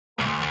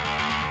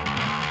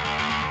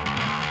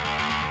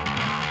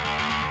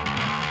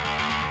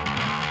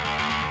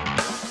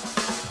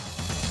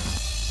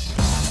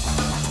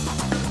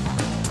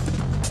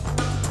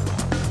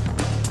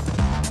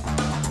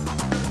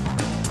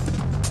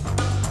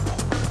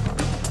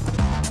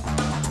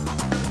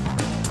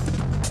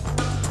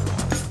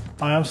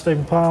Hi, I'm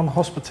Stephen Palm,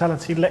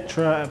 Hospitality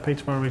Lecturer at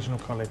Peterborough Regional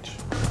College.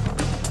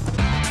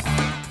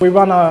 We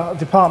run our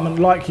department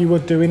like you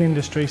would do in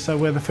industry, so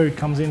where the food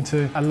comes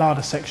into a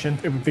larder section,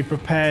 it would be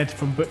prepared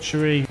from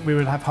butchery. We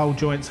would have whole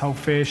joints, whole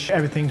fish,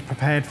 everything's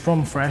prepared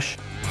from fresh.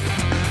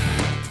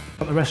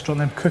 At the restaurant,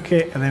 then cook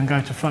it and then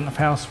go to front of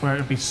house where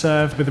it would be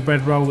served with a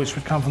bread roll which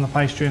would come from the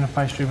pastry, and the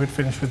pastry would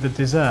finish with the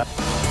dessert.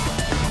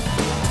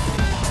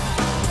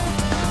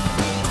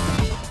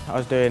 I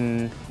was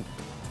doing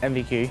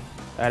MVQ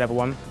level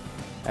 1,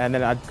 and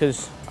then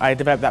because I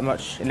developed that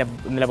much in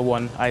level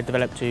 1, I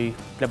developed to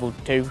level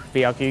 2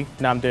 VRQ.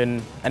 Now I'm doing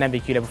an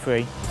MVQ level 3.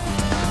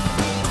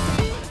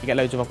 You get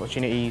loads of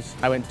opportunities.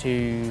 I went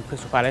to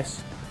Crystal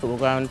Palace football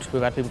ground.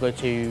 We've had people go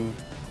to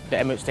the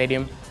Emirates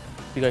Stadium.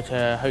 We go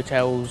to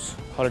hotels,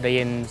 holiday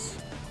inns.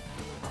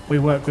 We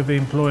work with the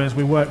employers,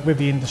 we work with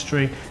the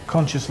industry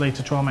consciously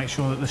to try and make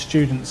sure that the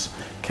students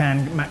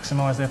can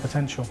maximise their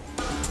potential.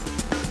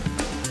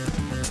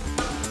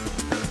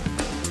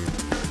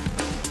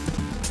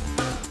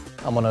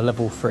 I'm on a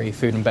level 3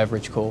 food and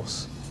beverage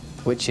course,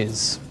 which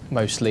is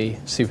mostly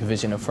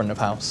supervision of front of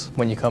house.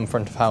 When you come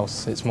front of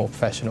house, it's more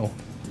professional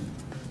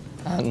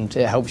and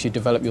it helps you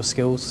develop your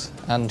skills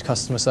and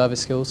customer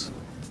service skills.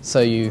 So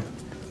you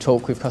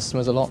talk with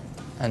customers a lot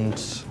and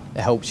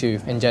it helps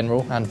you in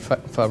general and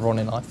further on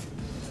in life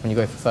when you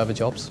go for further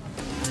jobs.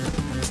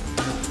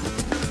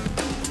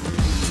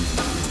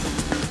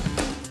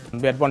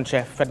 We had one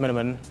chef, Fred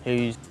Miniman,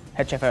 who's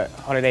head chef at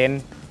Holiday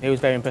Inn. He was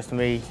very impressed with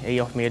me. He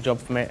offered me a job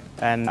from it,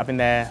 and I've been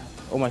there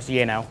almost a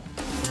year now.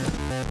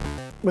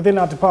 Within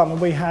our department,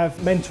 we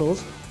have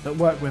mentors that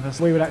work with us.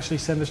 We would actually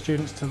send the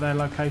students to their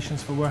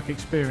locations for work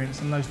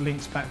experience, and those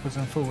links backwards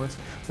and forwards.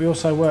 We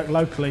also work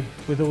locally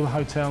with all the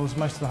hotels,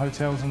 most of the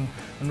hotels and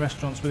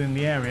restaurants within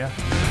the area.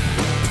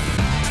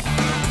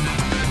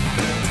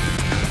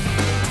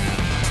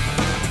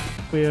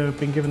 We have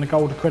been given the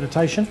gold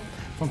accreditation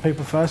from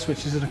People First,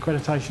 which is an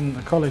accreditation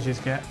that the colleges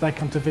get. They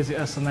come to visit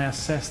us and they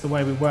assess the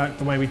way we work,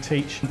 the way we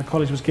teach. The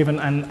college was given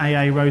an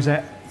AA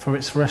rosette for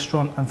its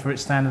restaurant and for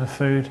its standard of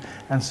food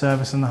and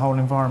service and the whole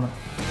environment.